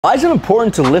Why is it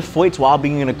important to lift weights while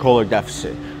being in a caloric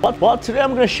deficit? Well, today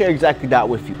I'm going to share exactly that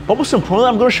with you. But most importantly,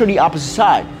 I'm going to show the opposite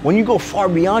side. When you go far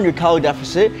beyond your calorie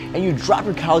deficit and you drop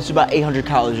your calories to about 800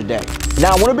 calories a day.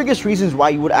 Now, one of the biggest reasons why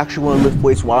you would actually want to lift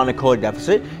weights while in a caloric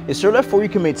deficit is so therefore you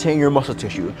can maintain your muscle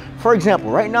tissue. For example,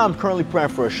 right now I'm currently preparing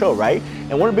for a show, right?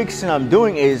 And one of the biggest things I'm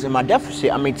doing is in my deficit,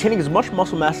 I'm maintaining as much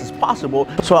muscle mass as possible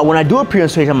so that when I do appear on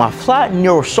stage, I'm not flat and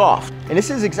you're soft. And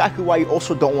this is exactly why you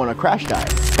also don't want to crash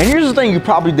diet. And here's the thing you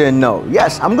probably didn't know.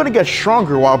 Yes, I'm gonna get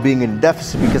stronger while being in a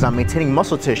deficit because I'm maintaining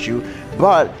muscle tissue,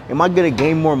 but am I gonna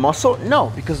gain more muscle?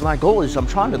 No, because my goal is I'm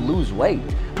trying to lose weight.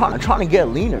 I'm trying to get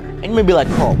leaner. And you may be like,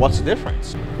 Carl, what's the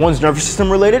difference? One's nervous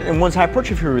system related and one's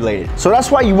hypertrophy related. So that's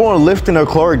why you want to lift in a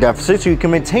caloric deficit so you can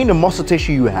maintain the muscle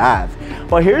tissue you have.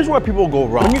 But here's where people go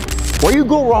wrong. Where you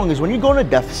go wrong is when you go in a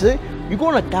deficit, you go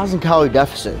in a 1,000 calorie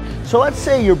deficit. So let's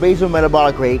say your basal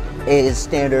metabolic rate is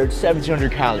standard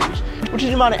 1,700 calories, which is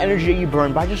the amount of energy that you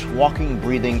burn by just walking,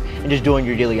 breathing, and just doing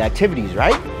your daily activities,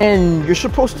 right? And you're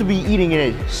supposed to be eating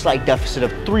in a slight deficit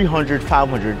of 300,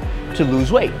 500 to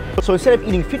lose weight. So instead of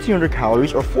eating 1,500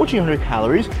 calories or 1,400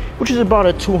 calories, which is about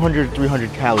a 200,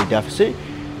 300 calorie deficit,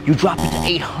 you drop it to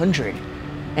 800.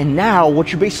 And now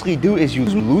what you basically do is you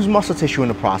lose muscle tissue in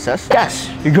the process. Yes,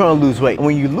 you're gonna lose weight. And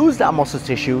when you lose that muscle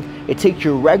tissue, it takes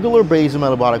your regular basal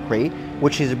metabolic rate,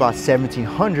 which is about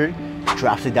 1,700,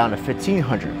 drops it down to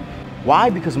 1,500. Why?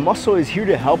 Because muscle is here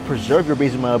to help preserve your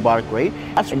basal metabolic rate,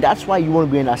 and that's why you want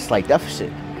to be in that slight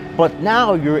deficit. But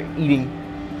now you're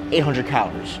eating 800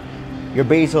 calories. Your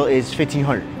basal is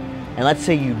 1,500. And let's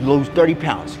say you lose 30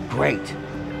 pounds, great.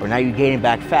 But now you're gaining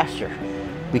back faster.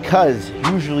 Because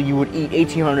usually you would eat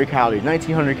 1,800 calories,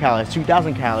 1,900 calories,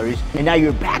 2,000 calories, and now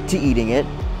you're back to eating it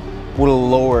with a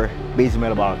lower basal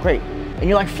metabolic rate. And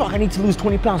you're like, fuck, I need to lose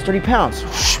 20 pounds, 30 pounds.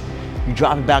 You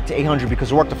drop it back to 800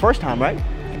 because it worked the first time, right?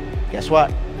 Guess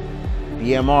what?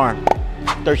 BMR,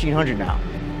 1,300 now,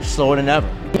 slower than ever.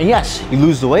 And yes, you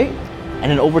lose the weight,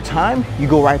 and then over time, you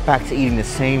go right back to eating the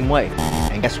same way.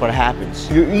 And guess what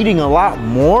happens? You're eating a lot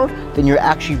more than you're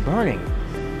actually burning.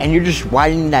 And you're just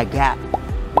widening that gap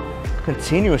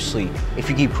continuously if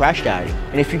you keep crash dieting.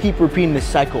 And if you keep repeating this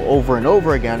cycle over and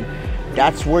over again,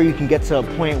 that's where you can get to a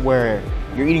point where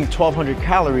you're eating 1,200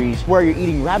 calories, where you're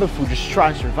eating rabbit food just to try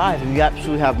and survive, and you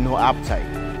absolutely have no appetite.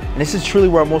 And this is truly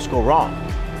where most go wrong.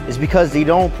 It's because they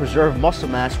don't preserve muscle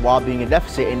mass while being in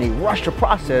deficit and they rush the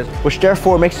process, which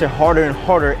therefore makes it harder and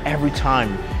harder every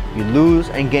time you lose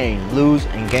and gain, lose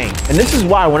and gain. And this is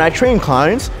why when I train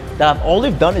clients that all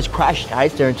they've done is crash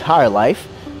diets their entire life,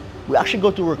 we actually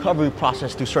go through a recovery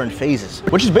process through certain phases,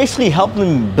 which is basically helping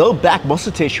them build back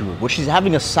muscle tissue, which is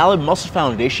having a solid muscle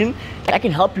foundation that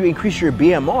can help you increase your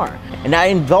BMR. And that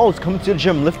involves coming to the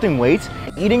gym, lifting weights,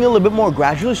 eating a little bit more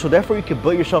gradually, so therefore you can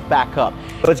build yourself back up.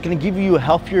 But it's gonna give you a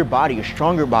healthier body, a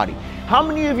stronger body. How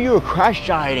many of you are crash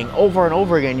dieting over and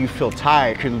over again? You feel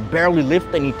tired, you can barely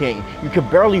lift anything, you can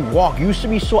barely walk. You used to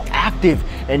be so active,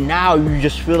 and now you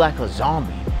just feel like a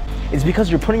zombie. It's because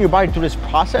you're putting your body through this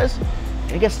process,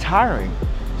 and it gets tiring.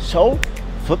 So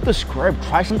flip the script,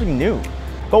 try something new.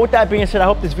 But with that being said, I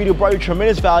hope this video brought you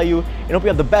tremendous value and hope you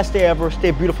have the best day ever.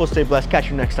 Stay beautiful, stay blessed. Catch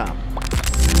you next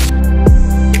time.